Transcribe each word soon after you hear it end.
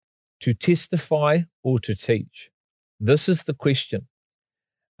to testify or to teach? This is the question.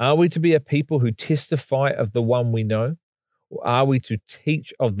 Are we to be a people who testify of the one we know, or are we to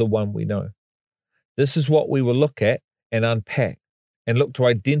teach of the one we know? This is what we will look at and unpack and look to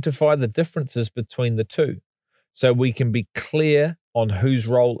identify the differences between the two so we can be clear on whose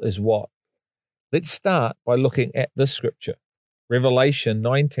role is what. Let's start by looking at this scripture, Revelation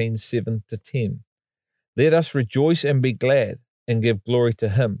 19:7-10. Let us rejoice and be glad and give glory to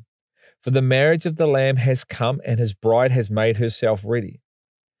him, for the marriage of the Lamb has come and his bride has made herself ready.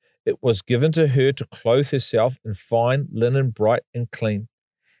 It was given to her to clothe herself in fine linen, bright and clean,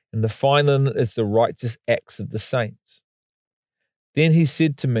 and the fine linen is the righteous acts of the saints. Then he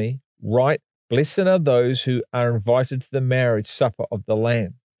said to me, Write, blessed are those who are invited to the marriage supper of the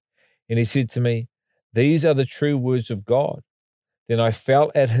Lamb. And he said to me, These are the true words of God. Then I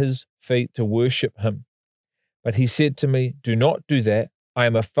fell at his feet to worship him. But he said to me, Do not do that. I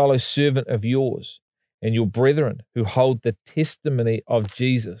am a fellow servant of yours and your brethren who hold the testimony of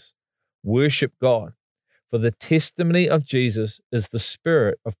Jesus. Worship God, for the testimony of Jesus is the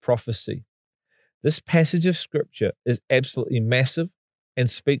spirit of prophecy. This passage of scripture is absolutely massive and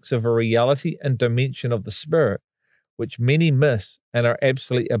speaks of a reality and dimension of the spirit which many miss and are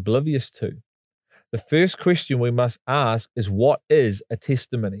absolutely oblivious to. The first question we must ask is, what is a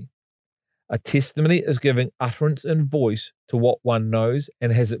testimony? A testimony is giving utterance and voice to what one knows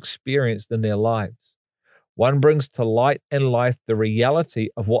and has experienced in their lives. One brings to light and life the reality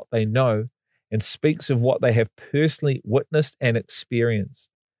of what they know and speaks of what they have personally witnessed and experienced.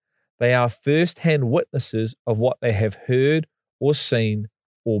 They are first-hand witnesses of what they have heard or seen,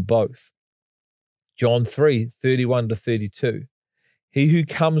 or both. John 3:31-32. He who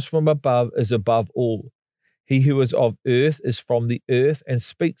comes from above is above all. He who is of earth is from the earth and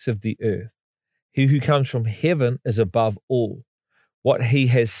speaks of the earth. He who comes from heaven is above all. What he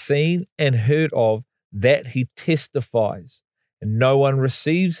has seen and heard of, that he testifies, and no one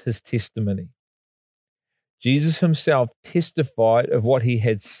receives his testimony. Jesus himself testified of what he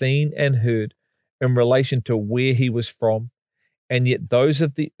had seen and heard in relation to where he was from, and yet those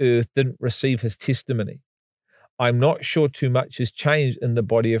of the earth didn't receive his testimony. I'm not sure too much has changed in the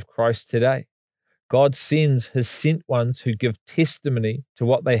body of Christ today. God sends his sent ones who give testimony to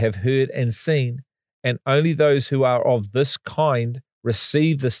what they have heard and seen, and only those who are of this kind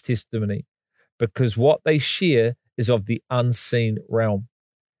receive this testimony, because what they share is of the unseen realm.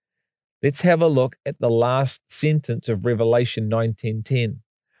 Let's have a look at the last sentence of Revelation 19:10.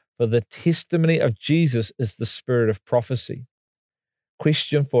 For the testimony of Jesus is the spirit of prophecy.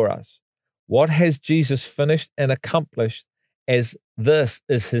 Question for us. What has Jesus finished and accomplished as this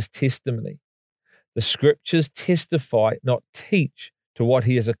is his testimony? The scriptures testify, not teach, to what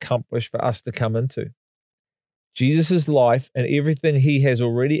he has accomplished for us to come into. Jesus' life and everything he has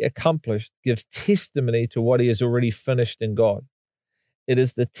already accomplished gives testimony to what he has already finished in God. It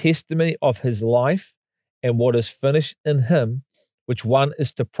is the testimony of his life and what is finished in him which one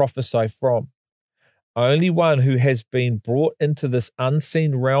is to prophesy from. Only one who has been brought into this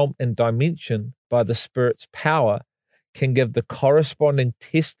unseen realm and dimension by the Spirit's power can give the corresponding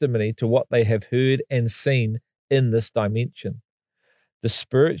testimony to what they have heard and seen in this dimension. The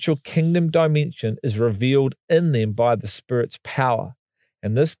spiritual kingdom dimension is revealed in them by the Spirit's power,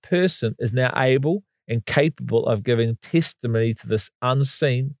 and this person is now able and capable of giving testimony to this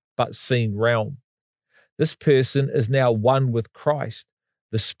unseen but seen realm. This person is now one with Christ,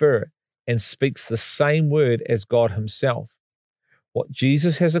 the Spirit, and speaks the same word as God himself. What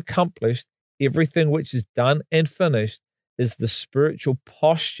Jesus has accomplished, everything which is done and finished, is the spiritual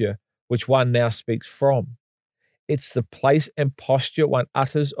posture which one now speaks from. It's the place and posture one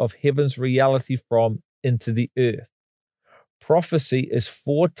utters of heaven's reality from into the earth. Prophecy is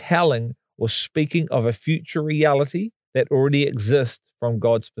foretelling or speaking of a future reality that already exists from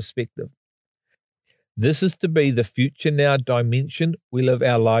God's perspective. This is to be the future now dimension we live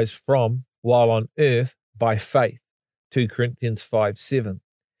our lives from while on earth by faith, 2 Corinthians 5:7.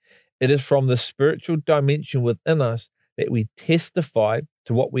 It is from the spiritual dimension within us that we testify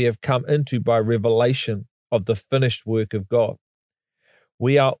to what we have come into by revelation of the finished work of God.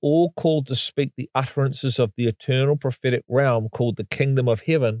 We are all called to speak the utterances of the eternal prophetic realm called the kingdom of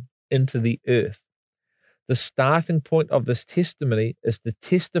heaven into the earth. The starting point of this testimony is to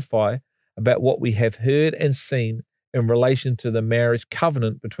testify about what we have heard and seen in relation to the marriage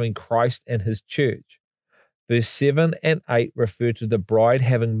covenant between Christ and his church. Verse 7 and 8 refer to the bride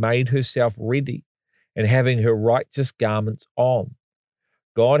having made herself ready and having her righteous garments on.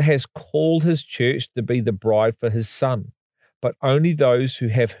 God has called his church to be the bride for his son, but only those who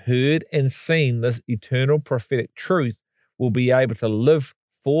have heard and seen this eternal prophetic truth will be able to live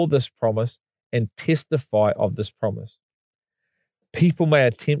for this promise and testify of this promise. People may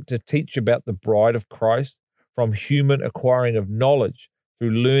attempt to teach about the bride of Christ from human acquiring of knowledge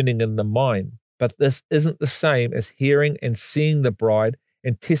through learning in the mind, but this isn't the same as hearing and seeing the bride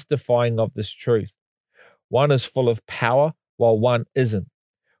and testifying of this truth. One is full of power while one isn't.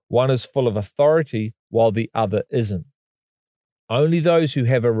 One is full of authority while the other isn't. Only those who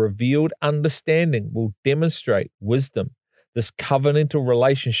have a revealed understanding will demonstrate wisdom, this covenantal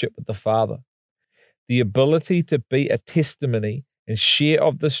relationship with the Father. The ability to be a testimony and share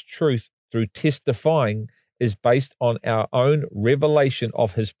of this truth through testifying is based on our own revelation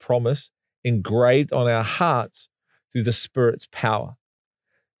of His promise engraved on our hearts through the Spirit's power.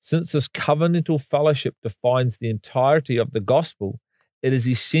 Since this covenantal fellowship defines the entirety of the gospel, it is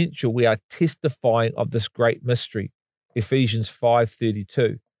essential we are testifying of this great mystery, Ephesians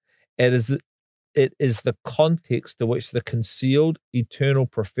 5:32. It is the context to which the concealed eternal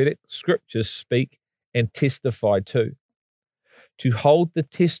prophetic scriptures speak and testify to. To hold the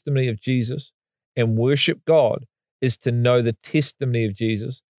testimony of Jesus and worship God is to know the testimony of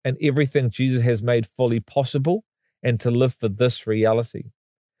Jesus and everything Jesus has made fully possible, and to live for this reality.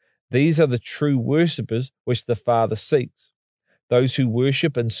 These are the true worshippers which the Father seeks, those who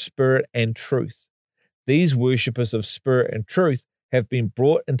worship in spirit and truth. These worshippers of spirit and truth have been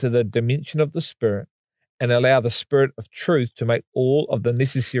brought into the dimension of the Spirit and allow the Spirit of truth to make all of the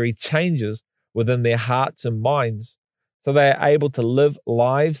necessary changes within their hearts and minds, so they are able to live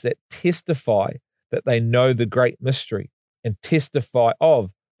lives that testify that they know the great mystery and testify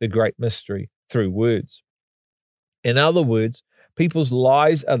of the great mystery through words. In other words, people's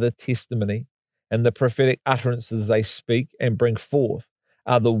lives are the testimony, and the prophetic utterances they speak and bring forth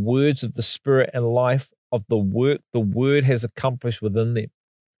are the words of the Spirit and life of the work the Word has accomplished within them.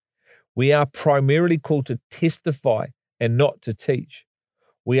 We are primarily called to testify and not to teach.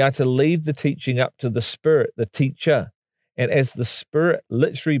 We are to leave the teaching up to the Spirit, the teacher. And as the Spirit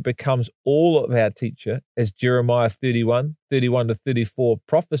literally becomes all of our teacher, as Jeremiah 31:31-34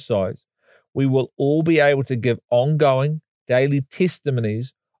 prophesies, we will all be able to give ongoing, daily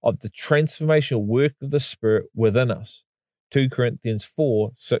testimonies of the transformational work of the Spirit within us. 2 Corinthians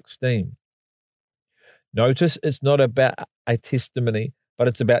 4:16. Notice it's not about a testimony, but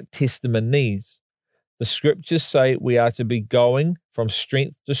it's about testimonies. The scriptures say we are to be going from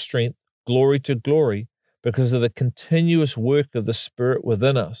strength to strength, glory to glory, because of the continuous work of the Spirit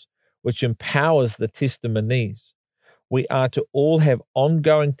within us, which empowers the testimonies. We are to all have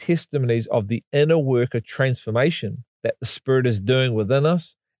ongoing testimonies of the inner work of transformation that the Spirit is doing within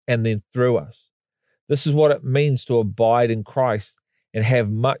us and then through us. This is what it means to abide in Christ and have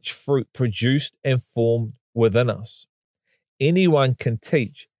much fruit produced and formed within us. Anyone can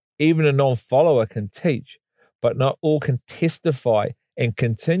teach, even a non-follower can teach, but not all can testify and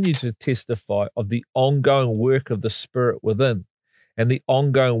continue to testify of the ongoing work of the Spirit within and the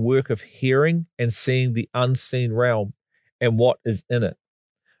ongoing work of hearing and seeing the unseen realm and what is in it.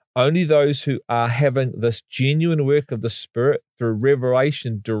 Only those who are having this genuine work of the Spirit through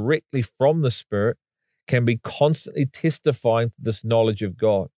revelation directly from the Spirit can be constantly testifying to this knowledge of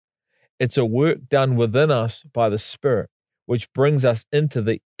God. It's a work done within us by the Spirit, which brings us into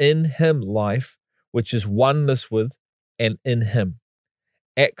the in Him life, which is oneness with and in Him.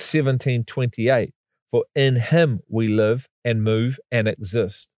 Acts 17:28, for in Him we live and move and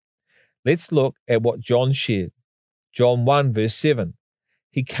exist. Let's look at what John shared. John 1:7.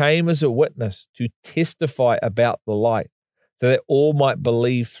 He came as a witness to testify about the light, so that all might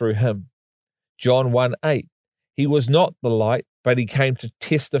believe through Him. John 1:8. He was not the light, but He came to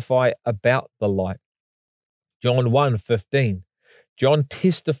testify about the light. John 1:15. John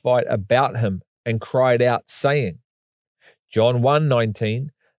testified about Him and cried out, saying, John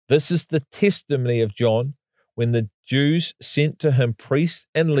 1:19. This is the testimony of John when the Jews sent to him priests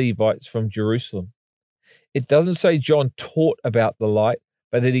and Levites from Jerusalem. It doesn't say John taught about the light,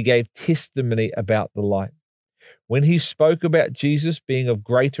 but that he gave testimony about the light. When he spoke about Jesus being of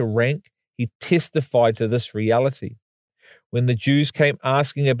greater rank, he testified to this reality. When the Jews came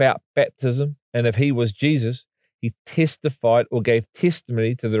asking about baptism and if he was Jesus, he testified or gave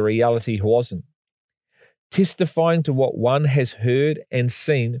testimony to the reality he wasn't. Testifying to what one has heard and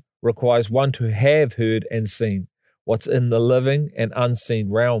seen requires one to have heard and seen what's in the living and unseen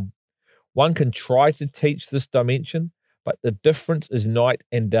realm. One can try to teach this dimension, but the difference is night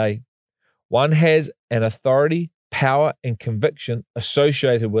and day. One has an authority, power, and conviction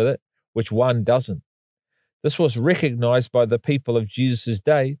associated with it, which one doesn't. This was recognized by the people of Jesus'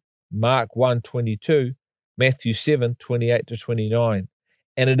 day, Mark 1:22, Matthew 7:28-29,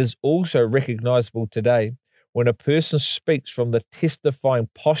 and it is also recognizable today when a person speaks from the testifying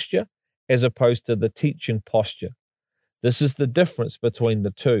posture as opposed to the teaching posture. This is the difference between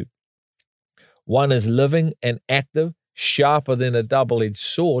the two. One is living and active, sharper than a double-edged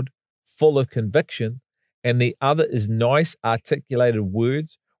sword, full of conviction, and the other is nice, articulated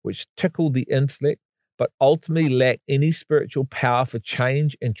words which tickle the intellect, but ultimately lack any spiritual power for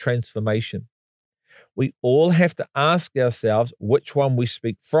change and transformation. We all have to ask ourselves which one we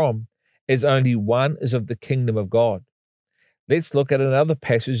speak from, as only one is of the kingdom of God. Let's look at another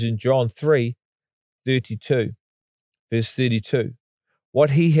passage in John 3:32, verse 32.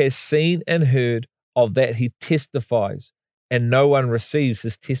 What he has seen and heard, of that he testifies, and no one receives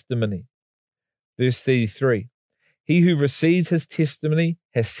his testimony. Verse 33. He who receives his testimony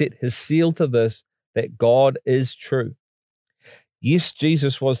has set his seal to this, that God is true. Yes,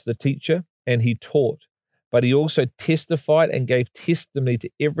 Jesus was the teacher, and he taught, but he also testified and gave testimony to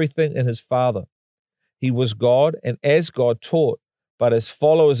everything in his Father. He was God, and as God taught, but as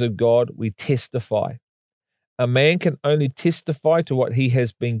followers of God, we testify. A man can only testify to what he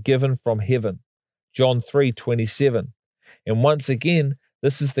has been given from heaven. John 3:27. And once again,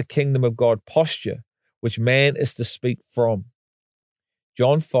 this is the kingdom of God posture, which man is to speak from.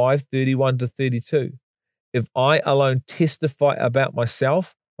 John 5:31-32. If I alone testify about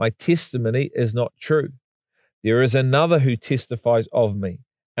myself, my testimony is not true. There is another who testifies of me,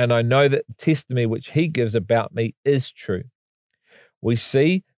 and I know that the testimony which he gives about me is true. We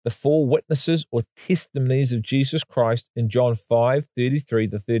see the four witnesses or testimonies of Jesus Christ in John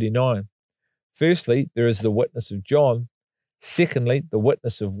 5:33-39. Firstly, there is the witness of John. Secondly, the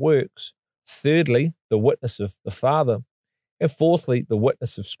witness of works. Thirdly, the witness of the Father. And fourthly, the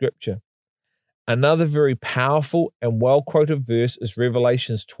witness of Scripture. Another very powerful and well-quoted verse is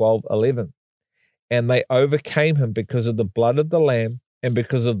Revelations 12:11. And they overcame him because of the blood of the Lamb and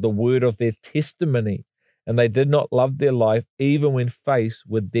because of the word of their testimony, and they did not love their life even when faced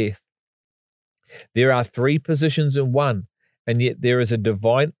with death. There are three positions in one, and yet there is a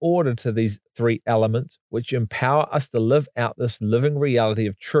divine order to these three elements which empower us to live out this living reality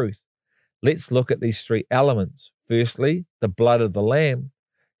of truth. Let's look at these three elements. Firstly, the blood of the Lamb.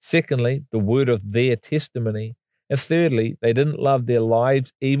 Secondly, the word of their testimony. And thirdly, they didn't love their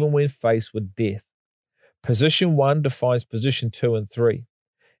lives even when faced with death. Position 1 defines position 2 and 3.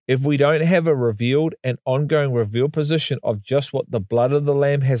 If we don't have a revealed and ongoing revealed position of just what the blood of the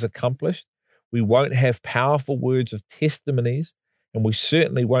Lamb has accomplished, we won't have powerful words of testimonies, and we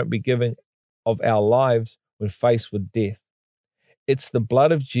certainly won't be giving of our lives when faced with death. It's the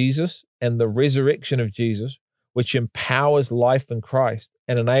blood of Jesus and the resurrection of Jesus which empowers life in Christ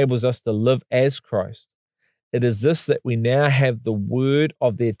and enables us to live as Christ. It is this that we now have the word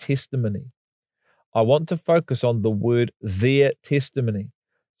of their testimony. I want to focus on the word their testimony.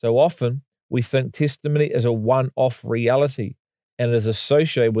 So often we think testimony is a one-off reality and is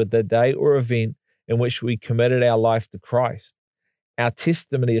associated with the day or event in which we committed our life to Christ. Our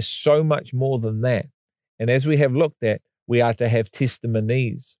testimony is so much more than that. And as we have looked at, we are to have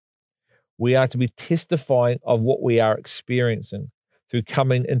testimonies. We are to be testifying of what we are experiencing through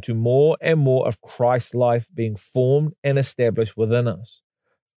coming into more and more of Christ's life being formed and established within us.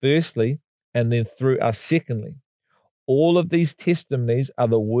 Firstly, and then through us secondly. All of these testimonies are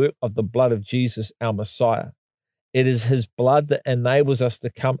the work of the blood of Jesus, our Messiah. It is his blood that enables us to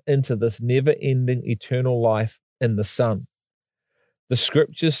come into this never-ending eternal life in the Son. The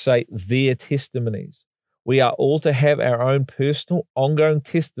scriptures say their testimonies. We are all to have our own personal, ongoing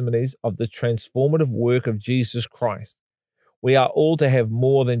testimonies of the transformative work of Jesus Christ. We are all to have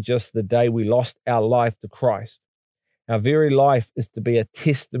more than just the day we lost our life to Christ. Our very life is to be a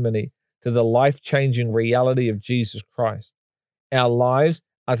testimony to the life-changing reality of Jesus Christ. Our lives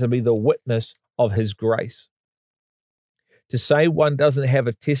are to be the witness of his grace. To say one doesn't have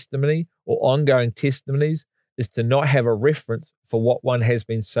a testimony or ongoing testimonies is to not have a reference for what one has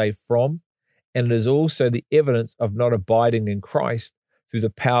been saved from, and it is also the evidence of not abiding in Christ through the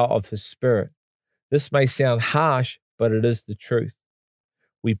power of his Spirit. This may sound harsh, but it is the truth.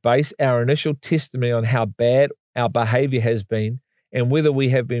 We base our initial testimony on how bad our behavior has been and whether we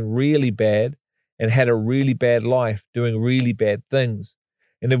have been really bad and had a really bad life doing really bad things.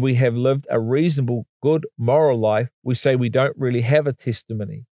 And if we have lived a reasonable, good, moral life, we say we don't really have a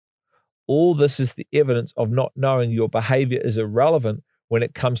testimony. All this is the evidence of not knowing your behavior is irrelevant when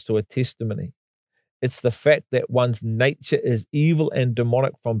it comes to a testimony. It's the fact that one's nature is evil and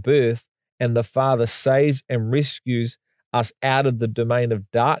demonic from birth, and the Father saves and rescues us out of the domain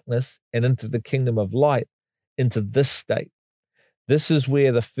of darkness and into the kingdom of light, into this state. This is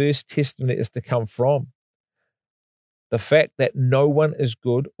where the first testimony is to come from. the fact that no one is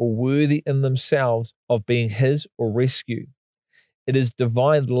good or worthy in themselves of being his or rescued. It is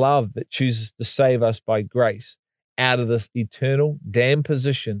divine love that chooses to save us by grace out of this eternal damned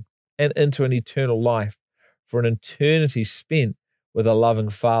position and into an eternal life for an eternity spent with a loving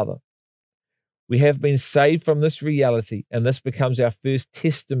Father. We have been saved from this reality, and this becomes our first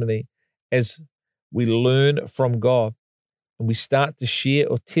testimony as we learn from God and we start to share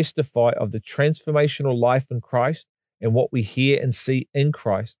or testify of the transformational life in Christ and what we hear and see in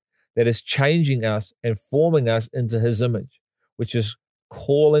Christ that is changing us and forming us into his image, which is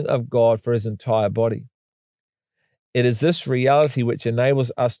calling of God for his entire body. It is this reality which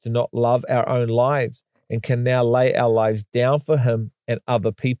enables us to not love our own lives and can now lay our lives down for him and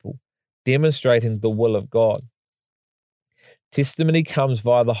other people, demonstrating the will of God. Testimony comes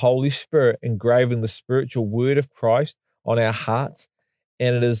via the Holy Spirit engraving the spiritual word of Christ on our hearts,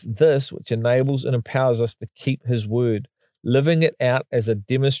 and it is this which enables and empowers us to keep his word, living it out as a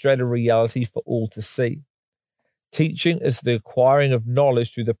demonstrated reality for all to see. Teaching is the acquiring of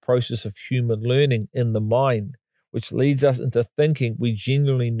knowledge through the process of human learning in the mind, which leads us into thinking we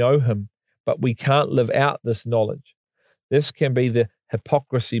genuinely know him, but we can't live out this knowledge. This can be the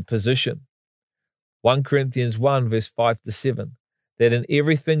hypocrisy position. 1 Corinthians 1 verse 5-7, that in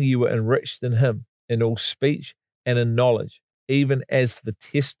everything you were enriched in him, in all speech and in knowledge, even as the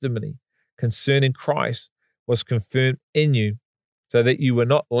testimony concerning Christ was confirmed in you, so that you were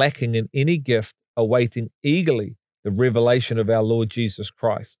not lacking in any gift, awaiting eagerly the revelation of our Lord Jesus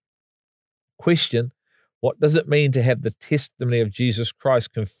Christ. Question: what does it mean to have the testimony of Jesus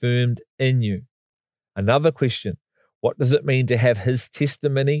Christ confirmed in you? Another question: what does it mean to have his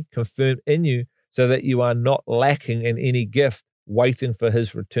testimony confirmed in you so that you are not lacking in any gift, waiting for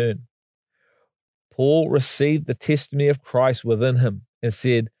his return? Paul received the testimony of Christ within him and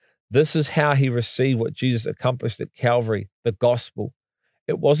said, this is how he received what Jesus accomplished at Calvary, the gospel.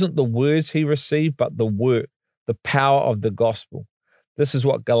 It wasn't the words he received, but the work, the power of the gospel. This is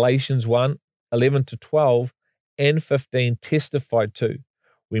what Galatians 1:11-12 and 15 testified to.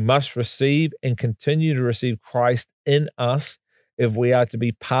 We must receive and continue to receive Christ in us if we are to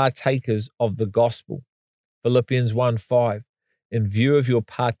be partakers of the gospel. Philippians 1:5, in view of your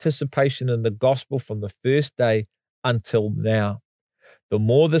participation in the gospel from the first day until now. The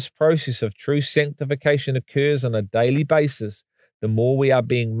more this process of true sanctification occurs on a daily basis, the more we are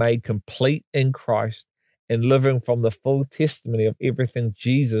being made complete in Christ and living from the full testimony of everything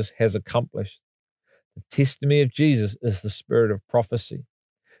Jesus has accomplished. The testimony of Jesus is the spirit of prophecy.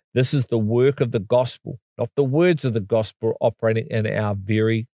 This is the work of the gospel, not the words of the gospel operating in our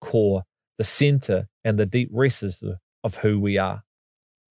very core, the center and the deep recesses of who we are.